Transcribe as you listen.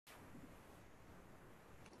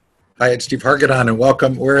Hi, it's Steve Hargadon, and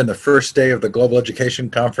welcome. We're in the first day of the Global Education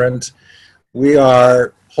Conference. We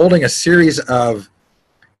are holding a series of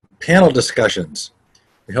panel discussions.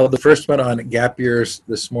 We held the first one on gap years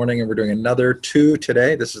this morning, and we're doing another two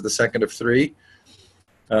today. This is the second of three.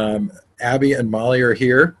 Abby and Molly are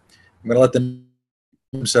here. I'm going to let them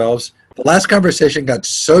themselves. The last conversation got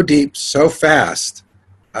so deep, so fast,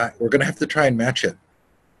 we're going to have to try and match it.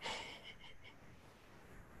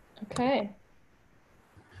 Okay.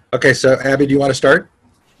 Okay, so Abby, do you want to start?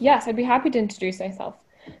 Yes, I'd be happy to introduce myself.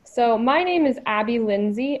 So my name is Abby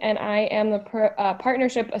Lindsay, and I am the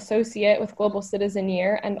Partnership Associate with Global Citizen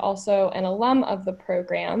Year and also an alum of the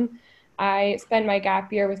program. I spent my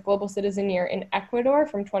gap year with Global Citizen Year in Ecuador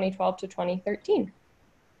from 2012 to 2013.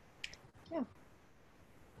 Yeah.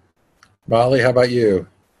 Molly, how about you?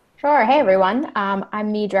 Sure. Hey, everyone.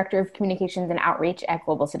 I'm the Director of Communications and Outreach at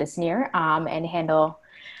Global Citizen Year and handle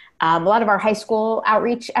a lot of our high school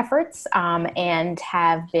outreach efforts and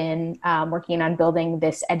have been working on building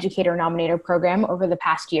this educator nominator program over the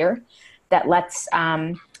past year that lets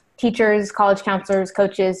teachers, college counselors,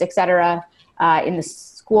 coaches, et cetera, in the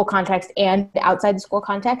school context and outside the school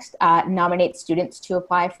context, nominate students to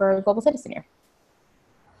apply for Global Citizen Year.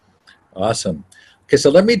 Awesome. Okay,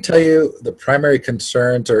 so let me tell you the primary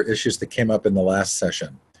concerns or issues that came up in the last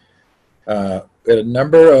session. We had a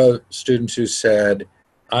number of students who said,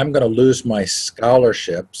 I'm going to lose my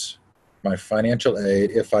scholarships, my financial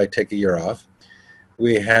aid, if I take a year off.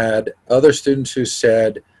 We had other students who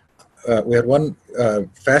said, we had one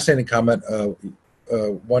fascinating comment.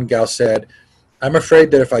 One gal said, I'm afraid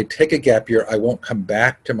that if I take a gap year, I won't come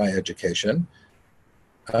back to my education.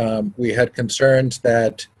 We had concerns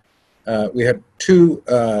that we had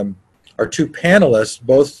our two panelists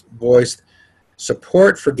both voiced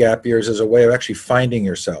support for gap years as a way of actually finding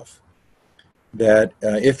yourself. That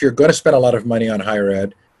if you're going to spend a lot of money on higher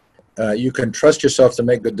ed, you can trust yourself to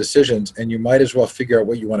make good decisions, and you might as well figure out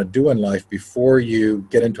what you want to do in life before you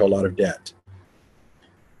get into a lot of debt.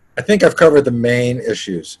 I think I've covered the main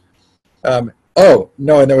issues. And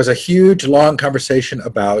there was a huge, long conversation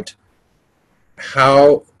about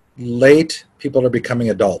how late people are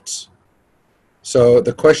becoming adults. So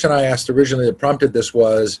the question I asked originally that prompted this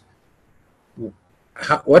was,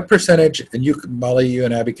 what percentage, and you, Molly, you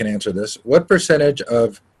and Abby can answer this, what percentage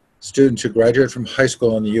of students who graduate from high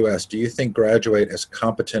school in the U.S. do you think graduate as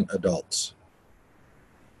competent adults?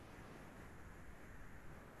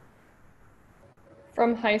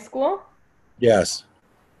 From high school? Yes.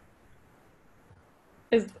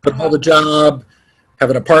 Hold a job, have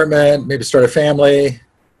an apartment, maybe start a family.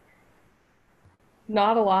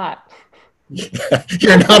 Not a lot.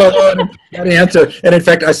 You're not alone in that answer. And in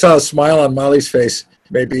fact, I saw a smile on Molly's face,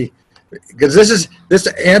 maybe, because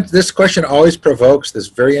this question always provokes this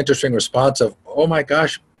very interesting response of, oh my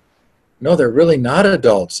gosh, no, they're really not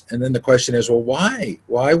adults. And then the question is, well, why?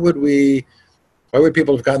 Why would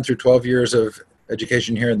people have gone through 12 years of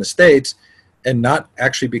education here in the States and not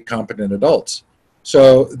actually be competent adults?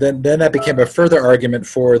 So then that became a further argument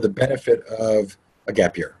for the benefit of a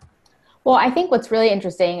gap year. Well, I think what's really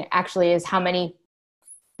interesting actually is how many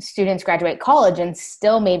students graduate college and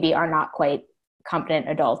still maybe are not quite competent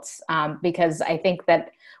adults. Because I think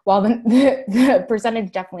that while the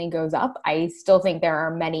percentage definitely goes up, I still think there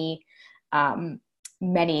are many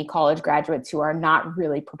college graduates who are not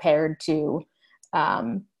really prepared to,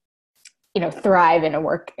 thrive in a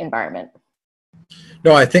work environment.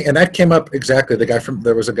 No, I think, and that came up exactly.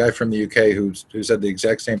 There was a guy from the UK who said the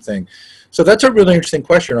exact same thing. So that's a really interesting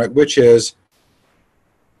question, right? Which is,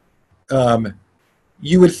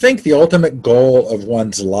 you would think the ultimate goal of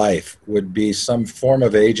one's life would be some form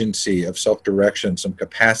of agency, of self-direction, some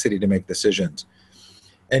capacity to make decisions.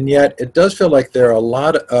 And yet it does feel like there are a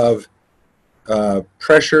lot of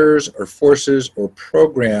pressures or forces or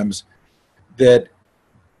programs that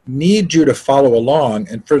need you to follow along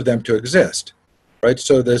and for them to exist. Right,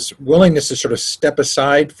 so this willingness to sort of step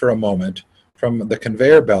aside for a moment from the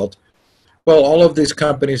conveyor belt. Well, all of these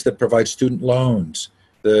companies that provide student loans,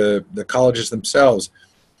 the colleges themselves,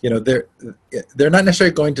 they're not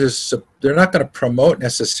necessarily they're not going to promote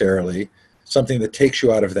necessarily something that takes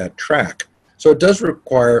you out of that track. So it does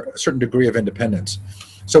require a certain degree of independence.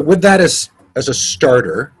 So with that as a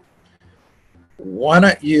starter, why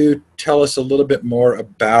don't you tell us a little bit more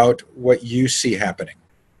about what you see happening?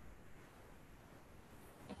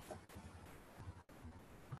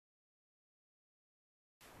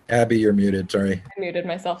 Abby, you're muted, sorry. I muted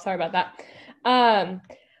myself, sorry about that.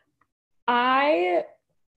 I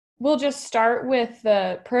will just start with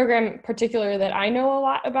the program particular that I know a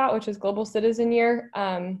lot about, which is Global Citizen Year,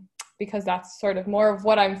 because that's sort of more of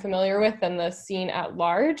what I'm familiar with than the scene at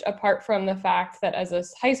large, apart from the fact that as a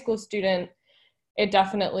high school student, I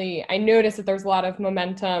noticed that there's a lot of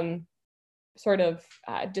momentum sort of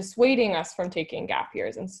dissuading us from taking gap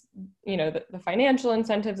years, and the financial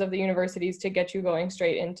incentives of the universities to get you going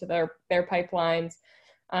straight into their pipelines,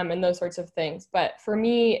 and those sorts of things. But for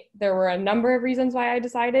me, there were a number of reasons why I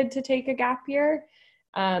decided to take a gap year.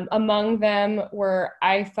 Among them were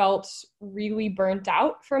I felt really burnt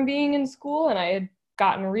out from being in school, and I had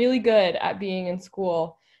gotten really good at being in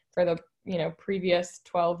school for the previous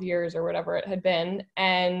 12 years or whatever it had been.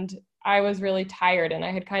 And I was really tired, and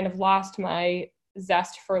I had kind of lost my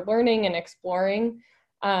zest for learning and exploring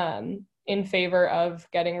in favor of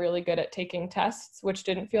getting really good at taking tests, which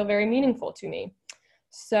didn't feel very meaningful to me.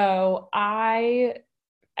 So I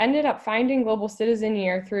ended up finding Global Citizen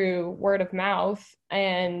Year through word of mouth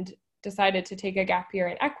and decided to take a gap year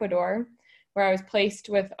in Ecuador, where I was placed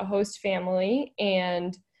with a host family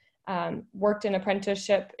and worked an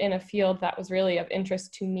apprenticeship in a field that was really of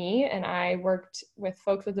interest to me. And I worked with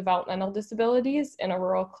folks with developmental disabilities in a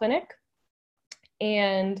rural clinic.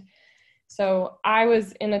 And so I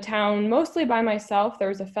was in a town mostly by myself. There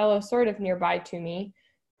was a fellow sort of nearby to me,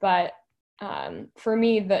 but for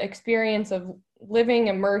me, the experience of living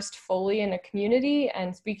immersed fully in a community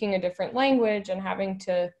and speaking a different language and having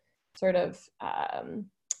to sort of,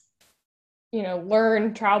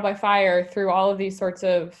 learn trial by fire through all of these sorts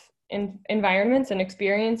of environments and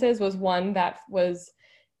experiences was one that was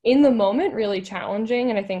in the moment really challenging.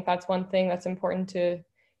 And I think that's one thing that's important to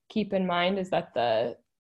keep in mind, is that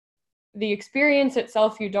the experience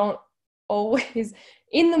itself, you don't always,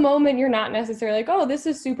 in the moment, you're not necessarily like, oh, this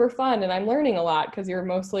is super fun and I'm learning a lot, because you're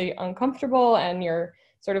mostly uncomfortable and you're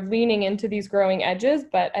sort of leaning into these growing edges.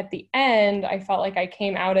 But at the end, I felt like I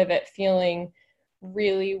came out of it feeling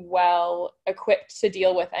really well equipped to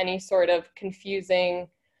deal with any sort of confusing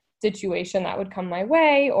situation that would come my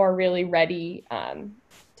way, or really ready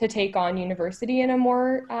to take on university in a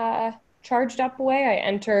more charged up way. I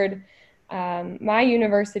entered my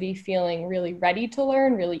university feeling really ready to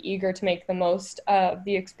learn, really eager to make the most of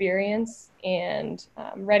the experience, and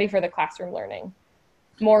ready for the classroom learning,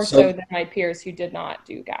 more so than my peers who did not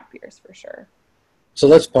do gap years, for sure. So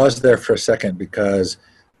let's pause there for a second, because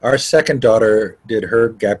our second daughter did her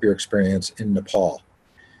gap year experience in Nepal.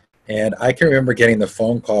 And I can remember getting the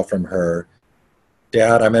phone call from her,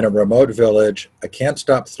 Dad, I'm in a remote village. I can't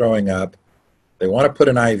stop throwing up. They want to put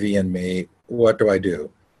an IV in me. What do I do?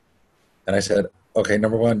 And I said, okay,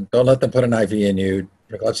 number one, don't let them put an IV in you.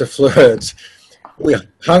 Drink lots of fluids. We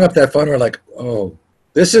hung up that phone. We're like, oh,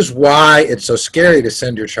 this is why it's so scary to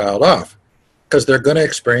send your child off, because they're going to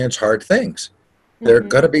experience hard things. They're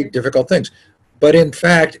going to be difficult things. But in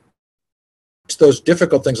fact, it's those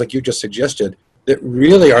difficult things, like you just suggested, that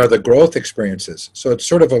really are the growth experiences. So it's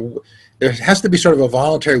sort of there has to be sort of a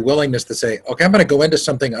voluntary willingness to say, okay, I'm going to go into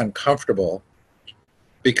something uncomfortable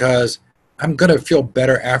because I'm going to feel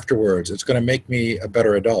better afterwards. It's going to make me a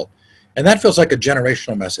better adult. And that feels like a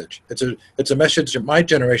generational message. It's a message that my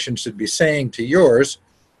generation should be saying to yours,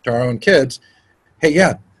 to our own kids, hey,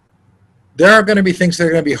 yeah, there are going to be things that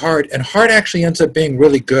are going to be hard, and hard actually ends up being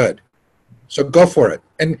really good. So go for it.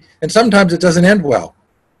 And sometimes it doesn't end well,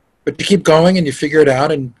 but you keep going and you figure it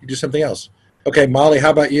out and you do something else. Okay, Molly, how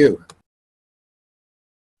about you?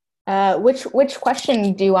 Which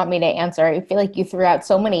question do you want me to answer? I feel like you threw out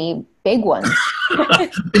so many big ones.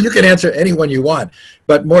 You can answer any one you want,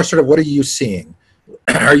 but more sort of, what are you seeing?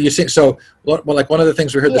 Are you seeing, so, well, like one of the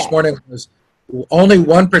things we heard this morning was only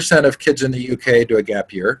 1% of kids in the UK do a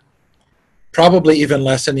gap year, probably even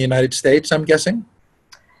less in the United States, I'm guessing.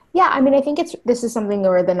 Yeah, I mean, I think this is something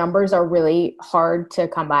where the numbers are really hard to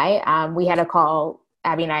come by. We had a call,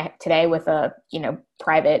 Abby and I, today with a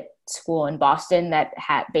private school in Boston that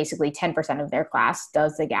had basically 10% of their class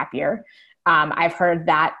does the gap year. I've heard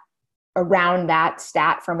that around that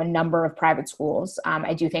stat from a number of private schools.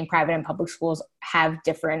 I do think private and public schools have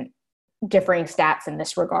differing stats in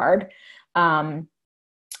this regard.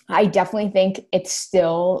 I definitely think it's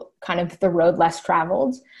still kind of the road less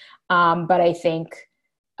traveled, but I think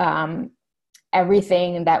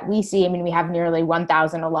everything that we see, I mean, we have nearly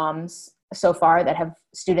 1,000 alums so far that have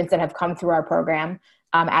students that have come through our program,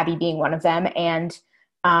 Abby being one of them. And,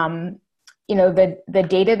 the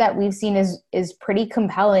data that we've seen is pretty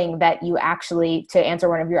compelling, that you actually, to answer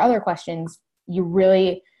one of your other questions, you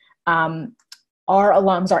really, our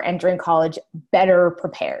alums are entering college better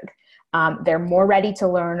prepared. They're more ready to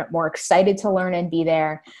learn, more excited to learn and be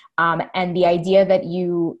there. And the idea that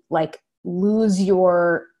you lose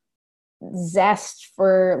your zest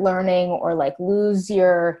for learning, or lose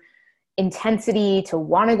your intensity to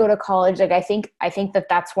want to go to college. Like, I think that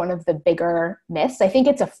that's one of the bigger myths. I think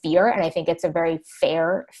it's a fear, and I think it's a very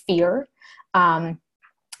fair fear.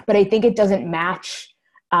 But I think it doesn't match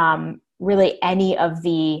really any of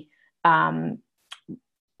the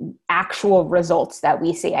actual results that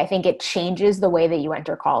we see. I think it changes the way that you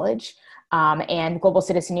enter college. And Global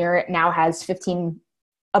Citizen Year now has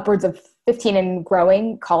upwards of 15 and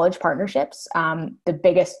growing college partnerships. The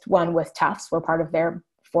biggest one with Tufts. We're part of their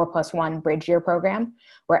 4+1 bridge year program,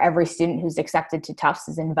 where every student who's accepted to Tufts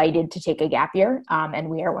is invited to take a gap year. And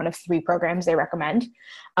we are one of 3 programs they recommend.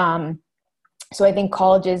 So I think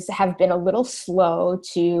colleges have been a little slow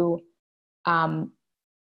to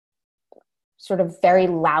sort of very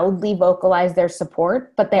loudly vocalize their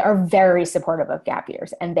support, but they are very supportive of gap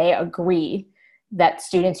years. And they agree that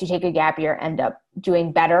students who take a gap year end up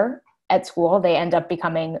doing better at school. They end up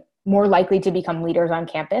becoming more likely to become leaders on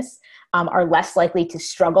campus, are less likely to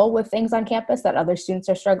struggle with things on campus that other students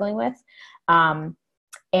are struggling with.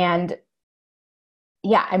 And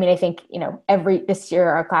yeah, I mean, I think, this year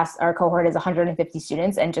our cohort is 150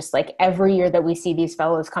 students. And just like every year that we see these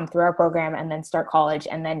fellows come through our program and then start college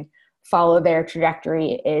and then follow their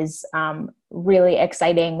trajectory is really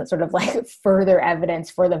exciting, sort of like further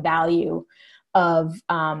evidence for the value of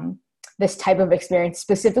this type of experience,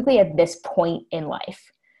 specifically at this point in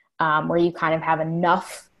life, where you kind of have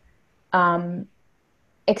enough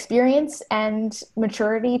experience and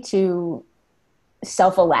maturity to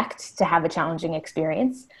self-elect to have a challenging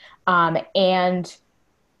experience, and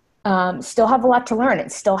still have a lot to learn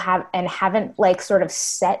and haven't like sort of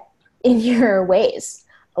set in your ways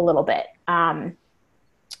a little bit.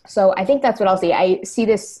 So I think that's what I'll see. I see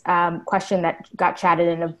this question that got chatted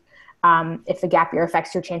in of if the gap year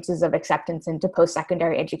affects your chances of acceptance into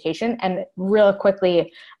post-secondary education. And real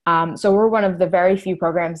quickly, so we're one of the very few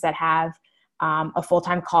programs that have a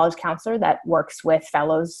full-time college counselor that works with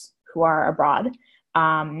fellows who are abroad.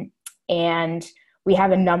 And we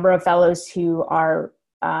have a number of fellows who are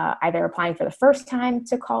either applying for the first time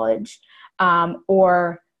to college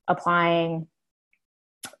or applying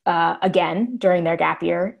again during their gap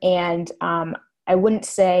year. And I wouldn't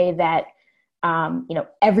say that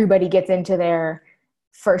everybody gets into their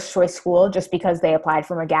first choice school just because they applied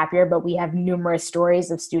from a gap year, but we have numerous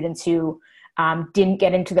stories of students who didn't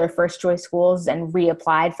get into their first choice schools and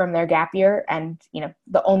reapplied from their gap year. And,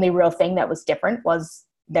 the only real thing that was different was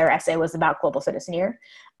their essay was about Global Citizen Year.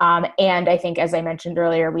 And I think, as I mentioned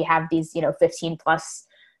earlier, we have these, 15 plus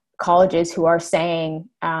colleges who are saying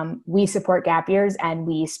we support gap years, and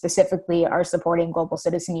we specifically are supporting Global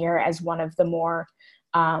Citizen Year as one of the more,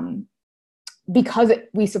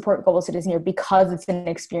 we support Global Citizen Year because it's an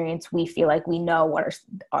experience we feel like we know what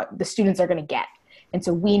the students are going to get. And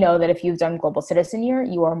so we know that if you've done Global Citizen Year,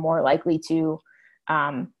 you are more likely to,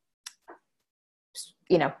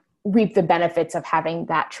 reap the benefits of having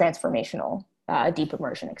that transformational deep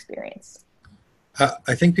immersion experience.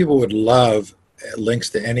 I think people would love links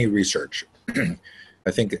to any research.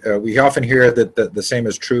 I think we often hear that the same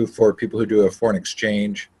is true for people who do a foreign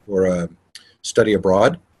exchange or a study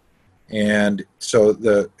abroad. And so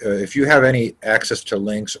if you have any access to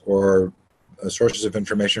links or sources of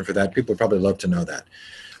information for that, people would probably love to know that.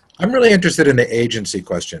 I'm really interested in the agency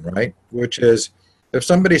question, right? Which is, if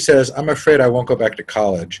somebody says, I'm afraid I won't go back to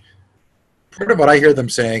college, part of what I hear them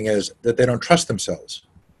saying is that they don't trust themselves,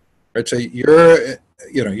 right? So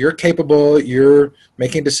you're capable, you're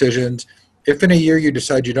making decisions. If in a year you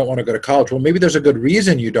decide you don't want to go to college, well, maybe there's a good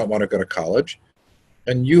reason you don't want to go to college,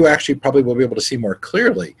 and you actually probably will be able to see more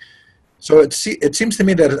clearly. So it seems to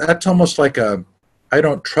me that that's almost like a I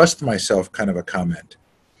don't trust myself kind of a comment,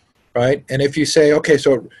 right? And if you say, okay,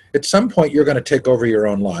 so at some point you're going to take over your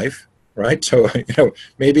own life, right? So,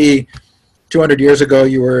 maybe 200 years ago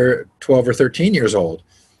you were 12 or 13 years old,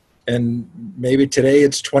 and maybe today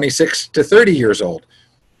it's 26 to 30 years old.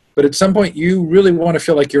 But at some point you really want to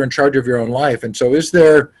feel like you're in charge of your own life. And so is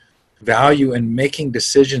there value in making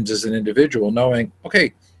decisions as an individual, knowing,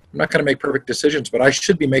 okay, I'm not going to make perfect decisions, but I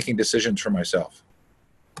should be making decisions for myself?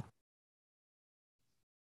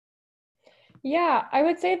 Yeah, I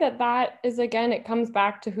would say that is, again, it comes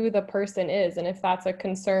back to who the person is. And if that's a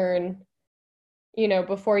concern,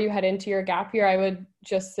 before you head into your gap year, I would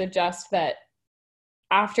just suggest that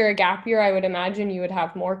after a gap year, I would imagine you would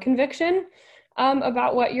have more conviction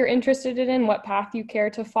about what you're interested in, what path you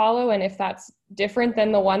care to follow. And if that's different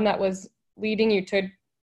than the one that was leading you to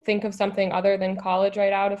think of something other than college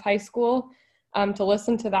right out of high school, to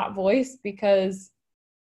listen to that voice, because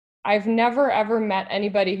I've never, ever met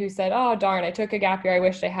anybody who said, oh, darn, I took a gap year, I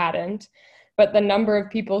wish I hadn't. But the number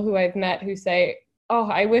of people who I've met who say, oh,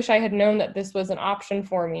 I wish I had known that this was an option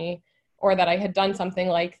for me, or that I had done something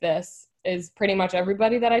like this is pretty much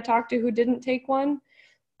everybody that I talked to who didn't take one.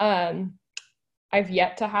 I've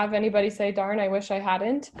yet to have anybody say, darn, I wish I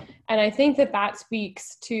hadn't. And I think that that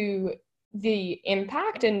speaks to the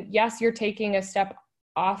impact. And yes, you're taking a step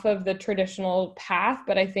off of the traditional path,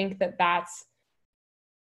 but I think that that's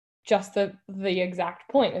just the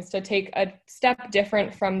exact point, is to take a step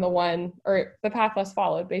different from the one, or the path less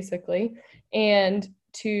followed, basically, and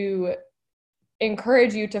to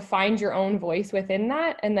encourage you to find your own voice within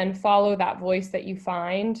that, and then follow that voice that you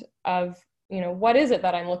find of, what is it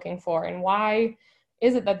that I'm looking for, and why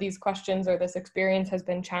is it that these questions or this experience has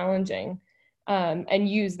been challenging, and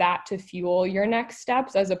use that to fuel your next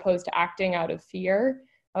steps, as opposed to acting out of fear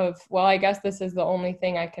of, well, I guess this is the only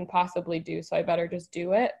thing I can possibly do, so I better just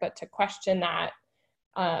do it. But to question that,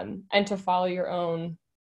 and to follow your own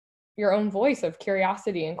voice of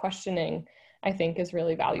curiosity and questioning, I think is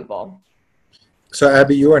really valuable. So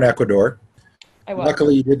Abby, you were in Ecuador. I was.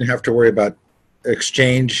 Luckily, you didn't have to worry about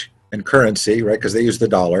exchange and currency, right? Because they use the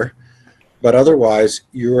dollar. But otherwise,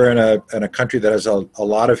 you were in a country that has a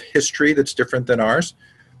lot of history that's different than ours.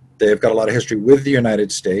 They've got a lot of history with the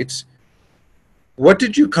United States. What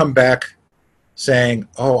did you come back saying,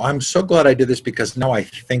 oh, I'm so glad I did this because now I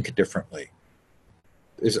think differently?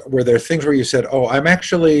 Were there things where you said, oh,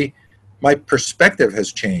 my perspective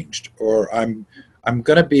has changed, or I'm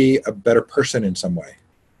going to be a better person in some way?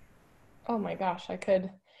 Oh my gosh, I could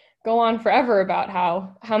go on forever about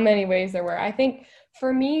how many ways there were. I think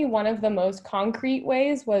for me, one of the most concrete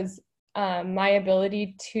ways was my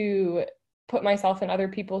ability to put myself in other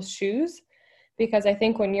people's shoes. Because I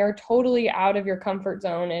think when you're totally out of your comfort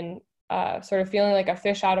zone and sort of feeling like a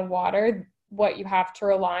fish out of water, what you have to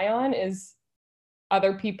rely on is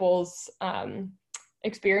other people's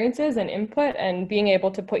experiences and input, and being able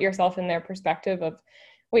to put yourself in their perspective of,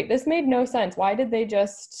 wait, this made no sense. Why did they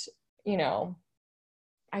just,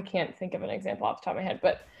 I can't think of an example off the top of my head,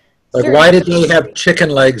 but why did they have chicken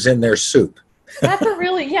legs in their soup? That's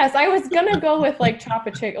yes, I was going to go with chop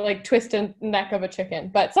a chicken, twist a neck of a chicken,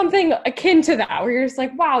 but something akin to that, where you're just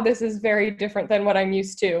like, wow, this is very different than what I'm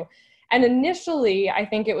used to. And initially, I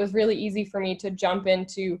think it was really easy for me to jump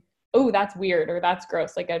into, oh, that's weird, or that's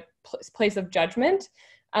gross, like a place of judgment.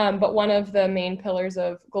 But one of the main pillars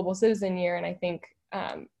of Global Citizen Year, and I think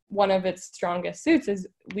one of its strongest suits, is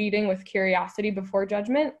leading with curiosity before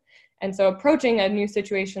judgment. And so approaching a new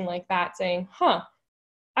situation like that, saying,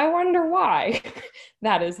 I wonder why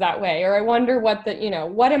that is that way. Or I wonder what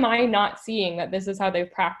what am I not seeing that this is how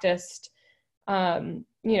they've practiced, or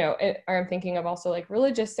I'm thinking of also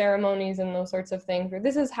religious ceremonies and those sorts of things, where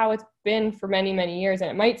this is how it's been for many, many years. And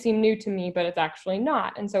it might seem new to me, but it's actually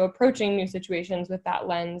not. And so approaching new situations with that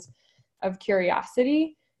lens of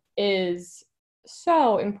curiosity is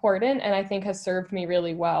so important. And I think has served me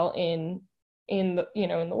really well in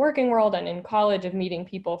the working world and in college, of meeting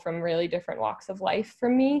people from really different walks of life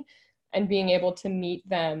from me, and being able to meet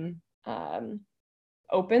them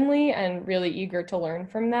openly and really eager to learn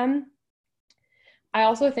from them. I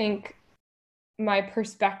also think my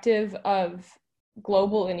perspective of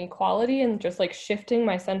global inequality, and just shifting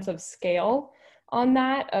my sense of scale on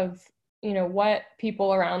that, of what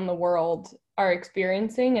people around the world are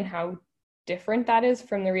experiencing and how different that is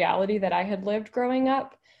from the reality that I had lived growing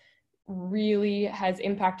up, really has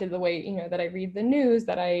impacted the way that I read the news,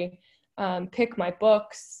 that I pick my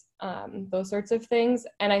books, those sorts of things.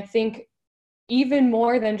 And I think even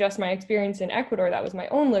more than just my experience in Ecuador, that was my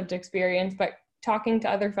own lived experience, but talking to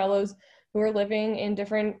other fellows who are living in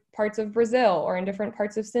different parts of Brazil or in different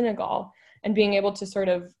parts of Senegal, and being able to sort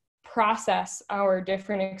of process our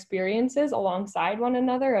different experiences alongside one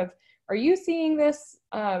another of, are you seeing this,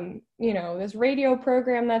 this radio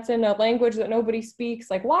program that's in a language that nobody speaks?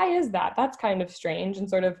 Why is that? That's kind of strange. And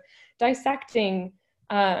sort of dissecting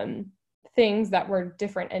things that were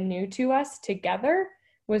different and new to us together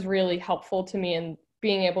was really helpful to me, in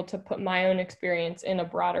being able to put my own experience in a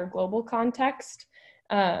broader global context,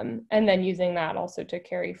 and then using that also to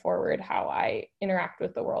carry forward how I interact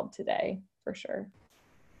with the world today, for sure.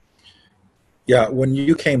 Yeah, when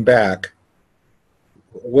you came back,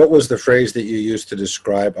 what was the phrase that you used to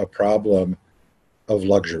describe a problem of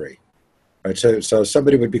luxury? Right. So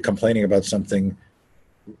somebody would be complaining about something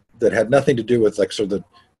that had nothing to do with sort of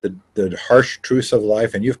the harsh truths of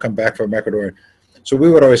life, and you've come back from Ecuador. So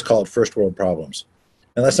we would always call it first world problems.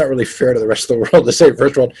 And that's not really fair to the rest of the world to say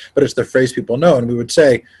first world, but it's the phrase people know. And we would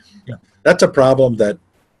say, that's a problem that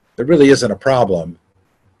really isn't a problem,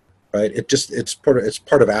 right? It's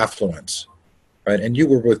part of affluence, right? And you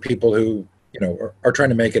were with people who are trying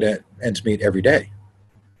to make it ends meet every day.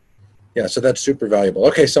 Yeah, so that's super valuable.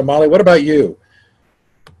 Okay, so Molly, what about you?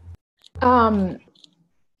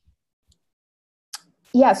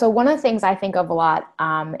 Yeah, so one of the things I think of a lot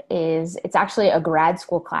is it's actually a grad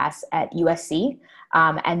school class at USC.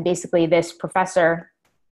 And basically this professor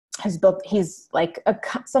has built, he's like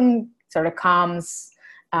some sort of comms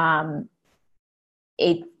um,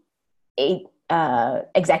 a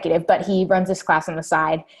executive, but he runs this class on the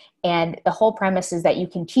side. And the whole premise is that you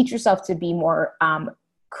can teach yourself to be more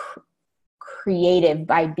creative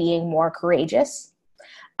by being more courageous.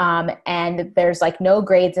 And there's like no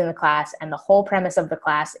grades in the class. And the whole premise of the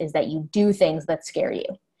class is that you do things that scare you.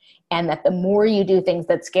 And that the more you do things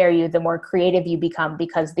that scare you, the more creative you become,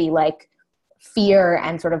 because the like fear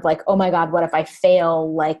and sort of like, oh my God, what if I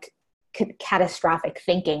fail? Like catastrophic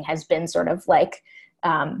thinking has been sort of like,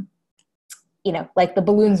 like the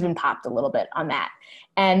balloon's been popped a little bit on that.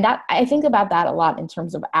 And that I think about that a lot in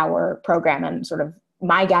terms of our program and sort of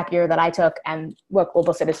my gap year that I took and what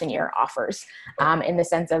Global Citizen Year offers, in the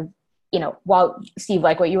sense of, while Steve,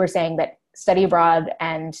 like what you were saying, that study abroad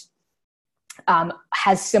and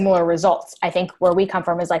has similar results. I think where we come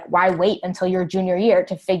from is like, why wait until your junior year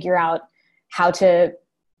to figure out how to,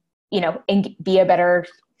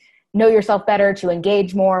 know yourself better, to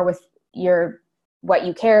engage more with what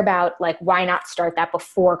you care about? Like, why not start that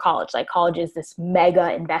before college? Like, college is this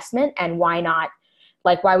mega investment, and why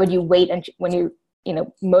would you wait when you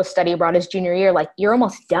most study abroad is junior year? Like, you're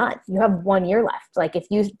almost done. You have 1 year left. Like, if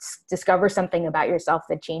you discover something about yourself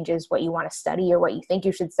that changes what you want to study or what you think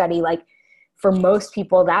you should study, like for most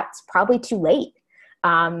people, that's probably too late.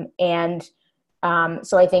 So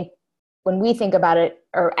I think when we think about it,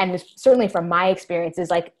 and certainly from my experience,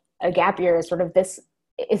 is like a gap year is sort of this,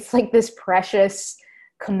 it's like this precious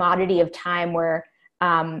commodity of time where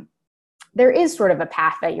there is sort of a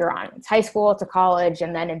path that you're on. It's high school to college,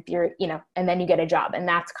 and then if you're, and then you get a job, and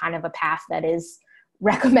that's kind of a path that is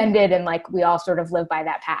recommended, and like we all sort of live by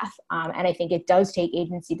that path. And I think it does take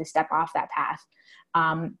agency to step off that path.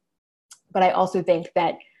 But I also think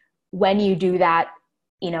that when you do that,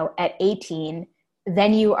 at 18,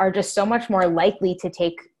 then you are just so much more likely to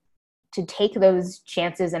take those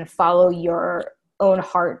chances and follow your own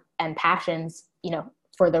heart and passions,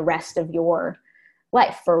 for the rest of your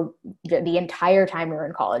life, for the entire time you're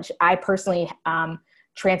in college. I personally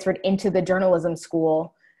transferred into the journalism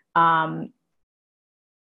school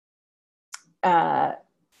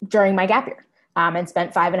during my gap year, and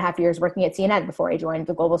spent 5.5 years working at CNN before I joined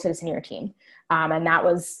the Global Citizen Year team. And that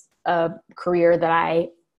was a career that I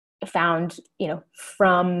found,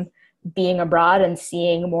 from being abroad and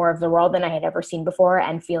seeing more of the world than I had ever seen before,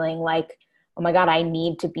 and feeling like, oh my God, I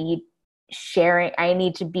need to be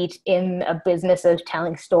in a business of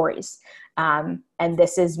telling stories. And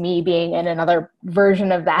this is me being in another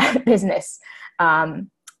version of that business.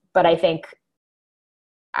 But I think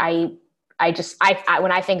when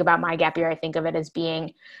I think about my gap year, I think of it as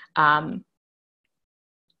being,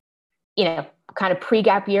 kind of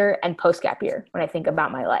pre-gap year and post-gap year when I think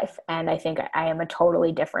about my life. And I think I am a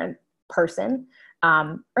totally different person,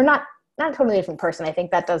 or not a totally different person. I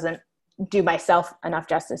think that doesn't do myself enough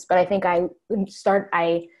justice, but I think I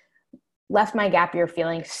left my gap year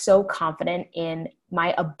feeling so confident in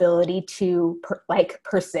my ability to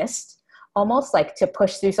persist, almost like to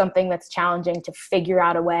push through something that's challenging, to figure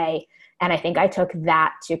out a way. And I think I took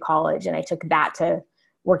that to college, and I took that to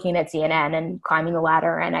working at CNN and climbing the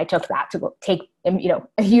ladder. And I took that to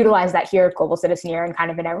utilize that here at Global Citizen Year and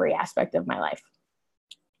kind of in every aspect of my life.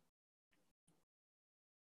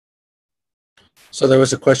 So there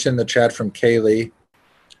was a question in the chat from Kaylee.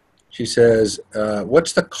 She says,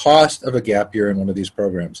 what's the cost of a gap year in one of these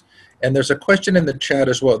programs? And there's a question in the chat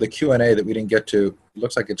as well, the Q&A that we didn't get to. It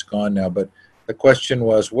looks like it's gone now, but the question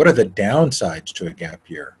was, what are the downsides to a gap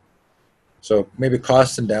year? So maybe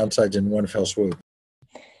costs and downsides in one fell swoop.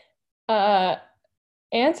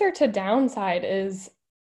 Answer to downside is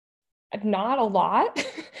not a lot.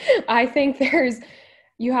 I think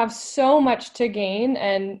you have so much to gain.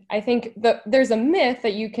 And I think there's a myth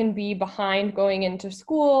that you can be behind going into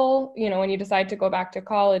school, when you decide to go back to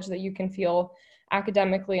college, that you can feel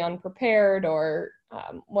academically unprepared or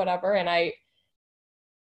whatever. And I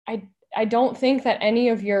don't think that any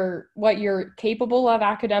of what you're capable of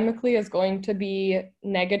academically is going to be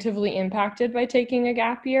negatively impacted by taking a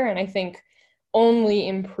gap year. And I think only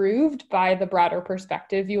improved by the broader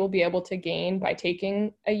perspective you will be able to gain by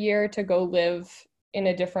taking a year to go live in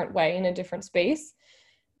a different way, in a different space.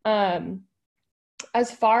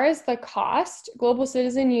 As far as the cost, Global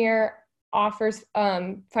Citizen Year offers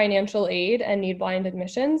financial aid and need blind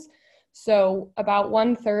admissions. So about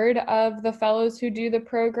 1/3 of the fellows who do the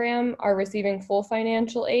program are receiving full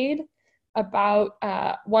financial aid. About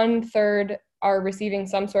 1/3 are receiving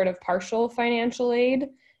some sort of partial financial aid,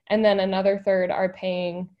 and then another third are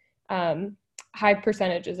paying high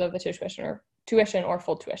percentages of the tuition or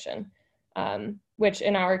full tuition, which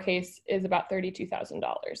in our case is about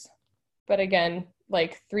 $32,000. But again,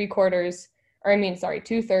 like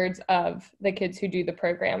 2/3 of the kids who do the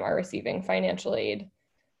program are receiving financial aid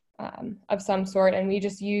of some sort. And we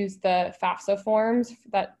just use the FAFSA forms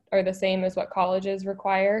that are the same as what colleges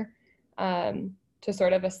require to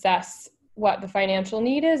sort of assess what the financial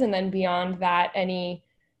need is. And then beyond that, any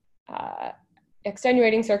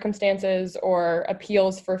extenuating circumstances or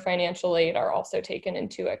appeals for financial aid are also taken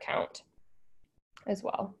into account as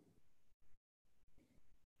well.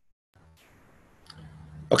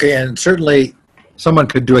 Okay, and certainly someone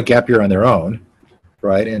could do a gap year on their own,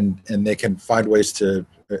 right? And they can find ways to,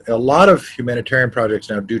 a lot of humanitarian projects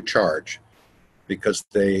now do charge because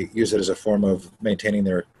they use it as a form of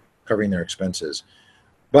covering their expenses.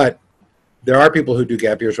 But there are people who do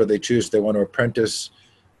gap years where they want to apprentice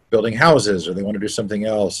building houses, or they want to do something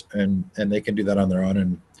else, and they can do that on their own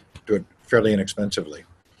and do it fairly inexpensively.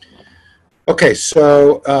 Okay,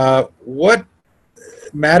 so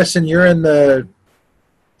Madison, you're in the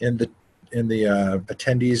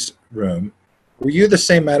attendees room. Were you the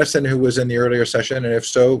same Madison who was in the earlier session? And if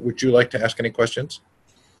so, would you like to ask any questions?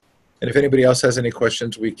 And if anybody else has any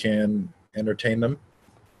questions, we can entertain them.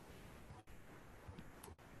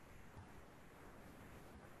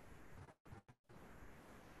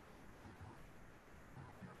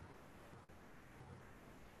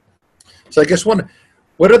 So I guess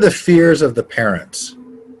what are the fears of the parents?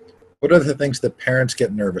 What are the things that parents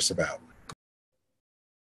get nervous about?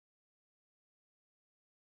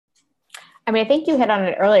 I mean, I think you hit on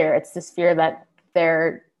it earlier. It's this fear that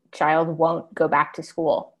their child won't go back to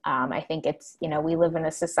school. I think it's, we live in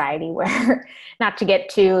a society where, not to get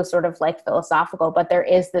too sort of like philosophical, but there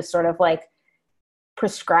is this sort of like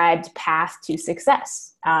prescribed path to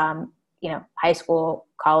success, high school,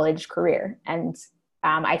 college, career. And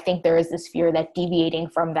I think there is this fear that deviating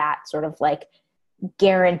from that sort of like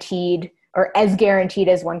guaranteed, or as guaranteed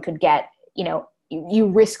as one could get, you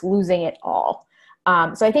risk losing it all.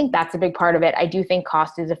 So I think that's a big part of it. I do think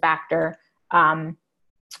cost is a factor.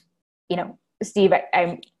 Steve,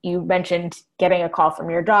 you mentioned getting a call from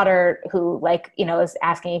your daughter who is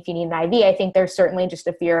asking if you need an IV. I think there's certainly just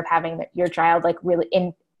a fear of having your child really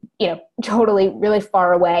totally really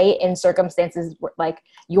far away in circumstances where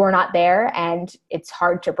you're not there and it's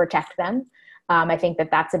hard to protect them. I think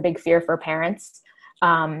that's a big fear for parents.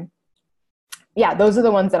 Those are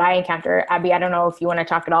the ones that I encounter. Abby, I don't know if you want to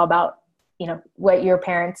talk at all about what your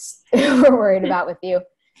parents were worried about with you.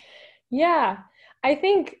 Yeah, I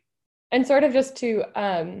think, and sort of just to,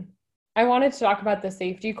 I wanted to talk about the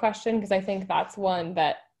safety question, because I think that's one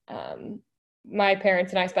that my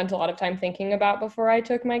parents and I spent a lot of time thinking about before I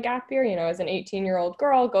took my gap year, as an 18-year-old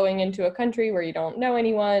girl going into a country where you don't know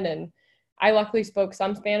anyone. And I luckily spoke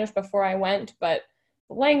some Spanish before I went, but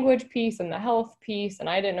the language piece and the health piece, and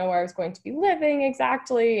I didn't know where I was going to be living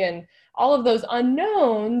exactly. And all of those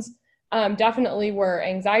unknowns definitely were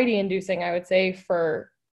anxiety inducing, I would say,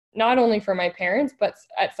 for not only for my parents, but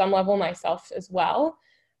at some level myself as well.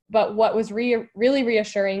 But what was really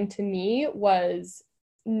reassuring to me was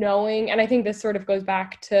knowing, and I think this sort of goes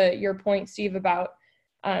back to your point, Steve, about,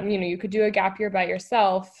 you could do a gap year by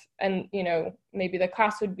yourself and, maybe the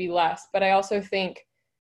cost would be less. But I also think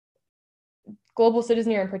Global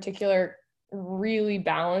Citizen Year in particular really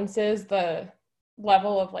balances the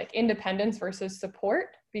level of independence versus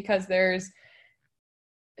support, because there's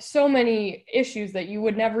so many issues that you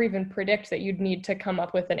would never even predict that you'd need to come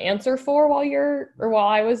up with an answer for while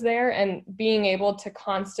I was there. And being able to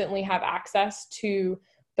constantly have access to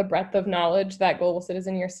the breadth of knowledge that Global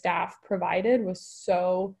Citizen Year staff provided was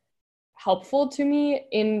so helpful to me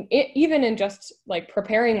even in just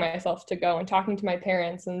preparing myself to go and talking to my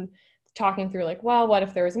parents and talking through what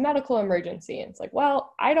if there was a medical emergency? And it's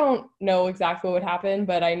I don't know exactly what would happen,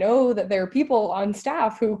 but I know that there are people on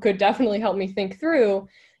staff who could definitely help me think through,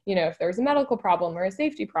 if there's a medical problem or a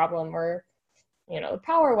safety problem, or, the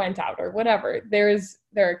power went out or whatever. There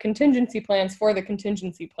are contingency plans for the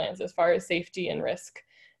contingency plans as far as safety and risk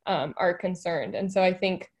are concerned. And so I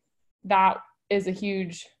think that is a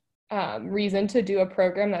huge reason to do a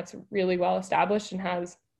program that's really well established and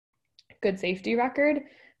has good safety record.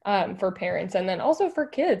 For parents, and then also for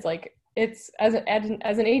kids. It's as an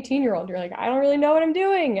 18-year-old, you're I don't really know what I'm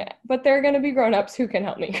doing, but there are going to be grown-ups who can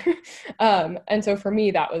help me. And so for me,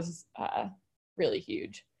 that was really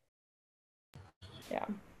huge. Yeah.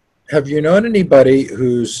 Have you known anybody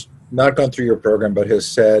who's not gone through your program but has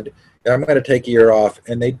said, I'm going to take a year off,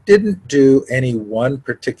 and they didn't do any one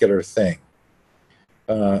particular thing?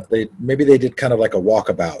 maybe they did kind of like a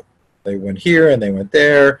walkabout. They went here and they went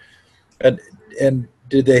there, and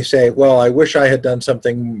did they say, well, I wish I had done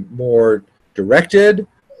something more directed?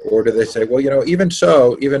 Or do they say, well, even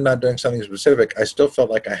so, even not doing something specific, I still felt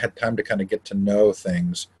like I had time to kind of get to know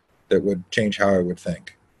things that would change how I would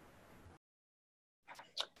think?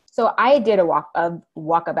 So I did a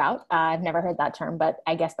walkabout. I've never heard that term, but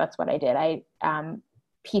I guess that's what I did. I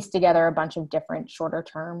pieced together a bunch of different shorter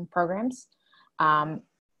term programs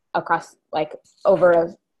across, like, over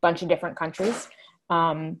a bunch of different countries.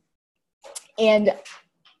 And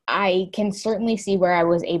I can certainly see where I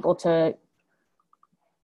was able to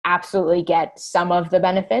absolutely get some of the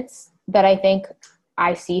benefits that I think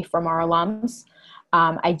I see from our alums.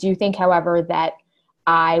 I do think, however, that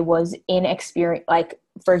I was inexperienced. Like,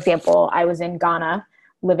 for example, I was in Ghana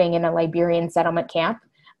living in a Liberian settlement camp.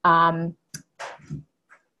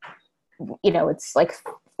 It's like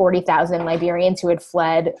 40,000 Liberians who had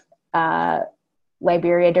fled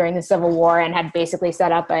Liberia during the Civil War and had basically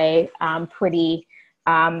set up a pretty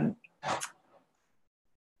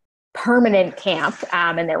permanent camp.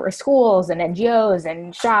 And there were schools and NGOs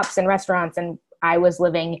and shops and restaurants. And I was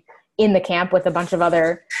living in the camp with a bunch of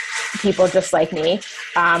other people just like me.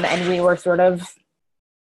 And we were sort of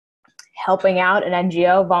helping out an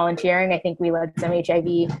NGO, volunteering. I think we led some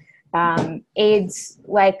HIV AIDS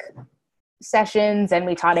sessions, and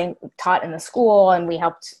we taught in the school, and we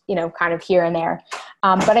helped, kind of here and there.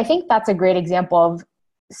 But I think that's a great example of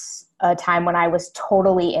a time when I was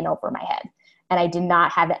totally in over my head, and I did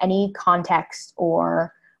not have any context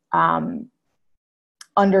or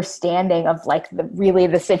understanding of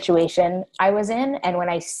the situation I was in. And when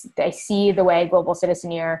I see the way Global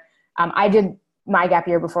Citizen Year, I did my gap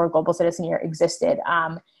year before Global Citizen Year existed.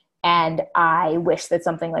 And I wish that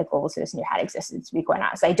something like Global Citizen Year had existed, to be quite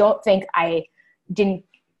honest. I don't think I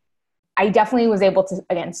definitely was able to,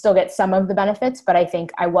 again, still get some of the benefits, but I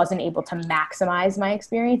think I wasn't able to maximize my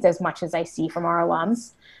experience as much as I see from our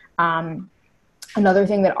alums. Another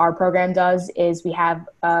thing that our program does is we have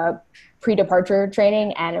a pre-departure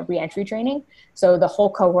training and a re-entry training. So the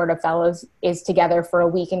whole cohort of fellows is together for a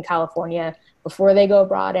week in California before they go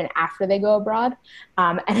abroad and after they go abroad.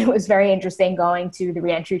 And it was very interesting going to the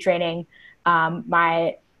re-entry training.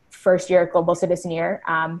 My first year at Global Citizen Year,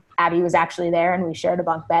 Abby was actually there, and we shared a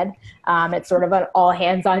bunk bed. It's sort of an all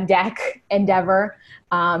hands on deck endeavor.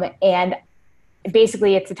 And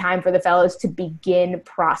basically it's a time for the fellows to begin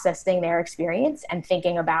processing their experience and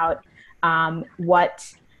thinking about how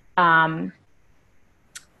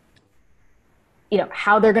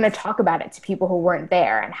they're going to talk about it to people who weren't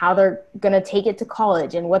there, and how they're going to take it to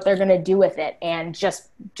college and what they're going to do with it. And just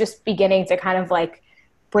beginning to kind of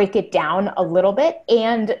break it down a little bit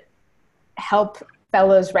and help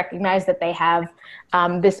fellows recognize that they have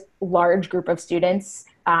this large group of students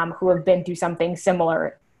who have been through something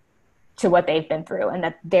similar to what they've been through, and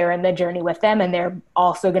that they're in the journey with them, and they're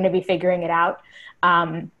also going to be figuring it out.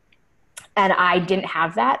 And I didn't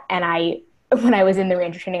have that. And when I was in the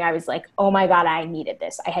re-entry training, I was like, oh my God, I needed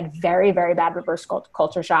this. I had very, very bad reverse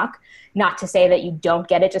culture shock. Not to say that you don't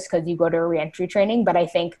get it just because you go to a re-entry training, but I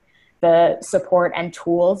think the support and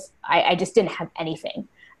tools, I just didn't have anything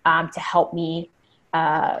to help me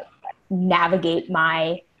navigate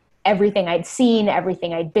everything I'd seen,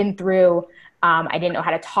 everything I'd been through. I didn't know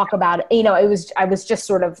how to talk about it. I was just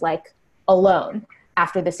sort of alone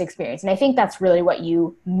after this experience. And I think that's really what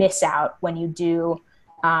you miss out when you do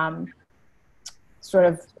sort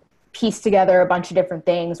of piece together a bunch of different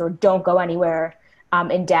things or don't go anywhere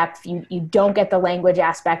in depth. You don't get the language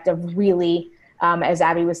aspect of really, as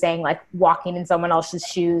Abby was saying, walking in someone else's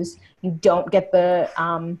shoes. You don't get the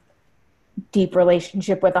deep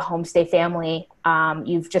relationship with a homestay family.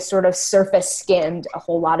 You've just sort of surface skimmed a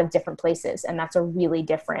whole lot of different places. And that's a really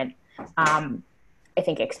different, I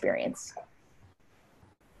think, experience.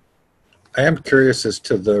 I am curious as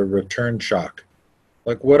to the return shock.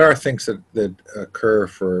 What are things that occur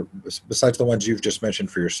besides the ones you've just mentioned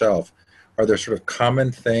for yourself? Are there sort of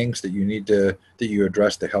common things that you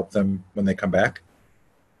address to help them when they come back?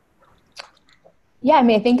 Yeah,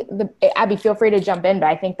 I think Abby, feel free to jump in, but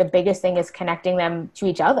I think the biggest thing is connecting them to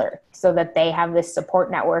each other so that they have this support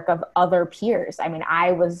network of other peers.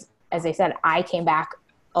 As I said, I came back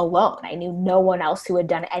alone. I knew no one else who had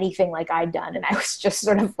done anything like I'd done. And I was just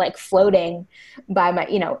sort of floating by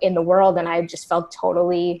in the world. And I just felt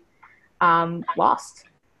totally lost.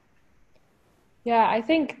 Yeah, I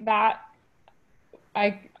think that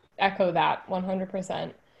I echo that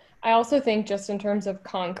 100%. I also think just in terms of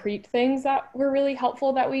concrete things that were really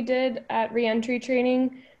helpful that we did at reentry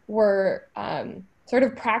training were sort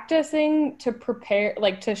of practicing to prepare,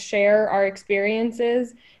 like to share our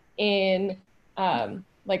experiences in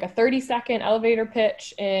like a 30-second elevator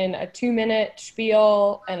pitch, in a 2-minute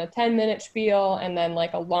spiel and a 10-minute spiel, and then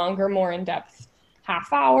like a longer, more in-depth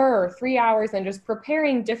half hour or 3 hours, and just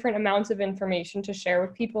preparing different amounts of information to share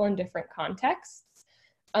with people in different contexts.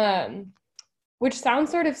 Which sounds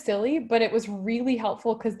sort of silly, but it was really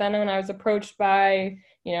helpful, because then when I was approached by,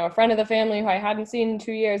 you know, a friend of the family who I hadn't seen in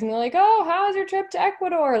 2 years, and they're like, oh, how was your trip to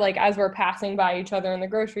Ecuador? Like, as we're passing by each other in the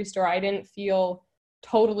grocery store, I didn't feel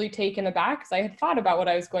totally taken aback, because I had thought about what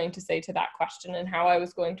I was going to say to that question and how I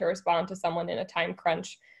was going to respond to someone in a time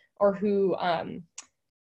crunch, or who,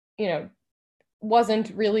 you know, wasn't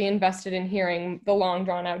really invested in hearing the long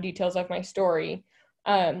drawn out details of my story.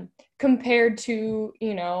 Compared to,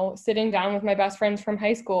 you know, sitting down with my best friends from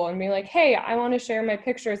high school and being like, hey, I want to share my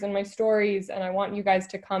pictures and my stories, and I want you guys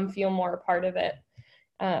to come feel more a part of it.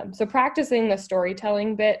 So practicing the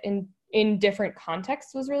storytelling bit in different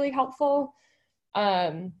contexts was really helpful.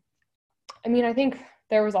 I mean, I think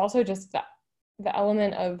there was also just the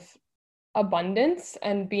element of abundance,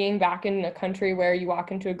 and being back in a country where you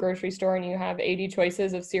walk into a grocery store and you have 80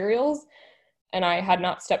 choices of cereals. And I had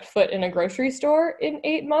not stepped foot in a grocery store in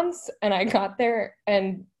 8 months. And I got there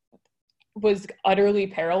and was utterly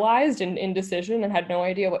paralyzed and indecision and had no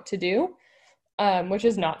idea what to do, which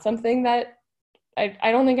is not something that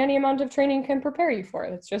I don't think any amount of training can prepare you for.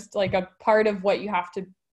 It's just like a part of what you have to,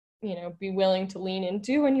 you know, be willing to lean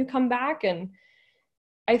into when you come back. And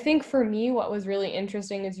I think for me, what was really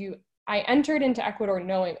interesting is I entered into Ecuador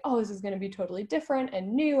knowing, oh, this is going to be totally different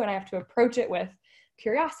and new, and I have to approach it with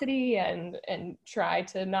curiosity and try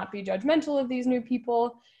to not be judgmental of these new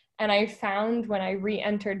people. And I found when I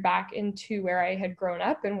re-entered back into where I had grown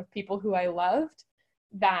up and with people who I loved,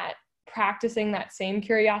 that practicing that same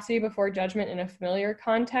curiosity before judgment in a familiar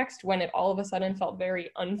context, when it all of a sudden felt very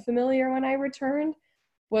unfamiliar when I returned,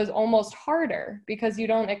 was almost harder, because you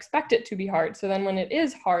don't expect it to be hard. So then when it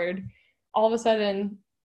is hard, all of a sudden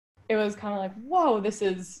it was kind of like, whoa, this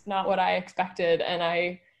is not what I expected. And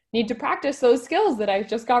I need to practice those skills that I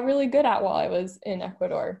just got really good at while I was in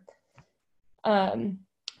Ecuador.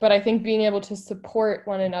 But I think being able to support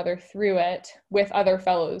one another through it with other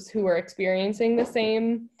fellows who were experiencing the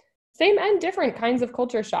same and different kinds of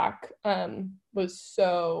culture shock was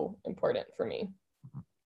so important for me.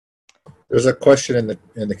 There's a question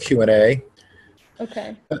in the Q&A.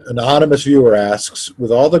 Okay. An anonymous viewer asks,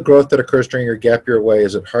 with all the growth that occurs during your gap year away,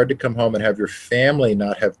 is it hard to come home and have your family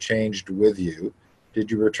not have changed with you? Did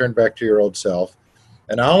you return back to your old self?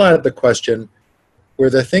 And I'll add the question, were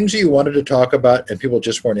there things you wanted to talk about and people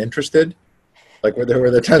just weren't interested? Like, were there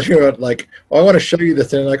the times you were like, oh, I want to show you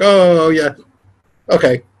this thing, like, oh, yeah,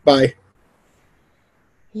 okay, bye.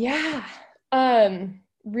 Yeah,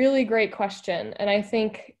 really great question. And I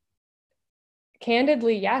think,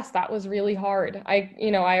 candidly, yes, that was really hard. I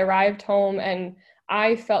arrived home and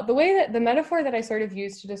I felt, the way that the metaphor that I sort of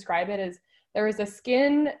used to describe it is, there was a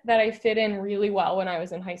skin that I fit in really well when I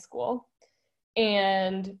was in high school.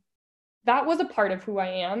 And that was a part of who I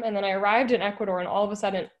am. And then I arrived in Ecuador, and all of a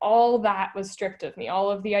sudden, all that was stripped of me.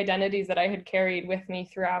 All of the identities that I had carried with me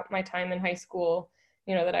throughout my time in high school,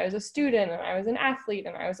 you know, that I was a student and I was an athlete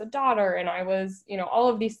and I was a daughter and I was, you know, all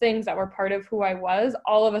of these things that were part of who I was,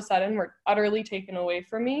 all of a sudden were utterly taken away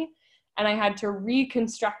from me. And I had to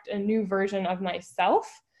reconstruct a new version of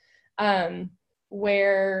myself,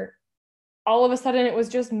 where all of a sudden it was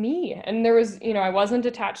just me. And there was, you know, I wasn't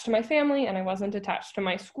attached to my family and I wasn't attached to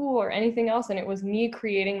my school or anything else. And it was me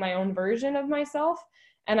creating my own version of myself.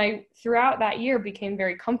 And I, throughout that year, became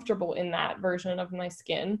very comfortable in that version of my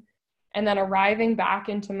skin. And then arriving back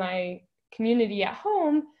into my community at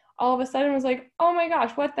home, all of a sudden was like, oh my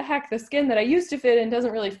gosh, what the heck? The skin that I used to fit in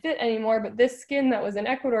doesn't really fit anymore, but this skin that was in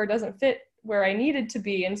Ecuador doesn't fit where I needed to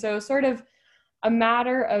be. And so sort of a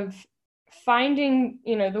matter of finding,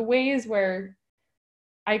 you know, the ways where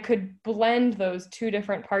I could blend those two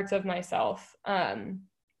different parts of myself,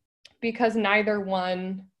 because neither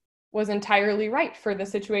one was entirely right for the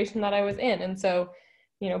situation that I was in. And so,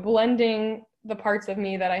 you know, blending the parts of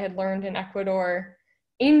me that I had learned in Ecuador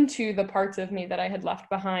into the parts of me that I had left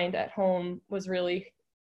behind at home was really,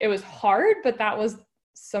 it was hard, but that was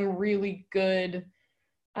some really good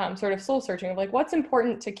sort of soul searching of like, what's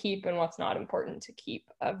important to keep and what's not important to keep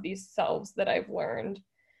of these selves that I've learned.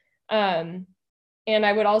 And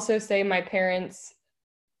I would also say my parents,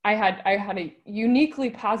 I had a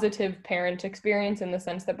uniquely positive parent experience, in the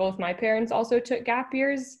sense that both my parents also took gap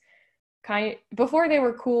years. Before they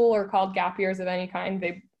were cool or called gap years of any kind,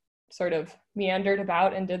 they sort of meandered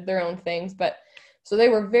about and did their own things. But So they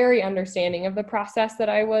were very understanding of the process that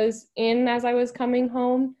I was in as I was coming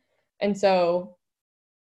home. And so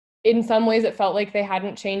in some ways it felt like they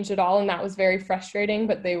hadn't changed at all, and that was very frustrating,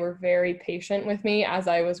 but they were very patient with me as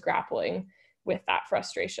I was grappling with that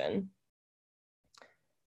frustration.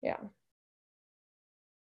 Yeah.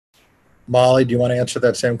 Molly, do you want to answer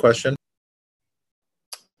that same question?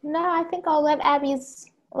 No, I think I'll let Abby's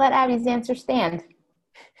answer stand.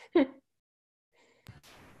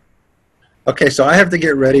 Okay, so I have to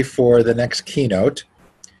get ready for the next keynote.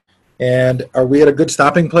 And are we at a good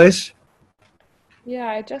stopping place? Yeah,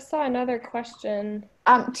 I just saw another question.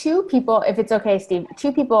 Two people, if it's okay, Steve,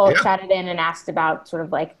 chatted in and asked about sort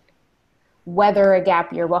of like whether a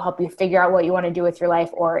gap year will help you figure out what you want to do with your life,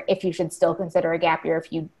 or if you should still consider a gap year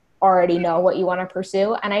if you already know what you want to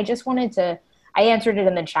pursue. And I answered it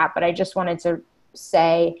in the chat, but I just wanted to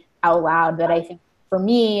say out loud that I think for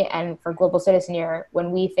me and for Global Citizen Year,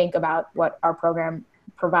 when we think about what our program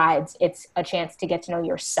provides, it's a chance to get to know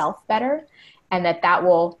yourself better, and that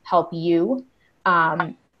will help you.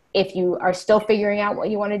 If you are still figuring out what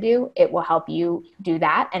you want to do, it will help you do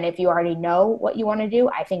that. And if you already know what you want to do,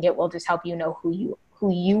 I think it will just help you know who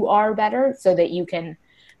you are better, so that you can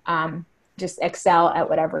just excel at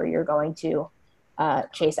whatever you're going to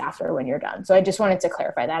chase after when you're done. So I just wanted to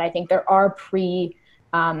clarify that. I think there are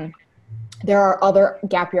other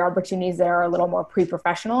gap year opportunities that are a little more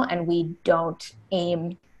pre-professional, and we don't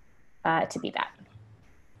aim to be that.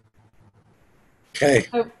 Okay.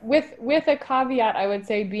 So with a caveat, I would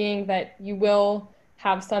say, being that you will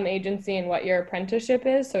have some agency in what your apprenticeship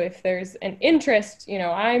is. So if there's an interest,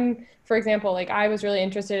 for example, like I was really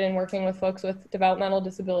interested in working with folks with developmental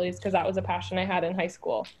disabilities because that was a passion I had in high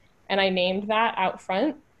school. And I named that out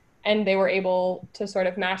front, and they were able to sort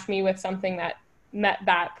of match me with something that met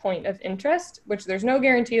that point of interest, which there's no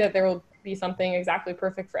guarantee that there will be something exactly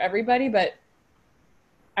perfect for everybody, but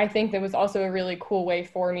I think that was also a really cool way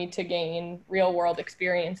for me to gain real world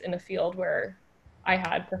experience in a field where I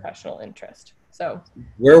had professional interest. So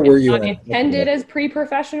Where were you not intended as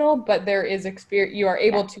pre-professional, but there is experience. You are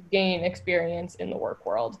able to gain experience in the work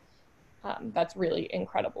world. That's really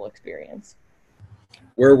incredible experience.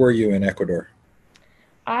 Where were you in Ecuador?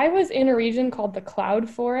 I was in a region called the Cloud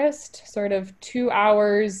Forest, sort of 2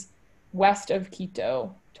 hours west of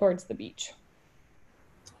Quito towards the beach.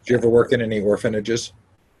 Did you ever work in any orphanages?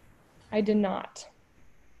 I did not,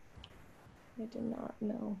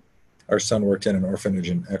 no. Our son worked in an orphanage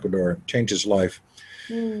in Ecuador. It changed his life.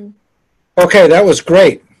 Mm. Okay, that was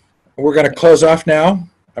great. We're going to close off now.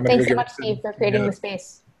 Thanks so much, Steve, for creating the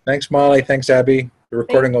space. Thanks, Molly. Thanks, Abby. The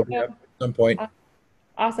recording will be up at some point.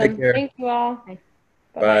 Awesome. Thank you all. Bye.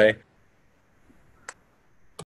 Bye.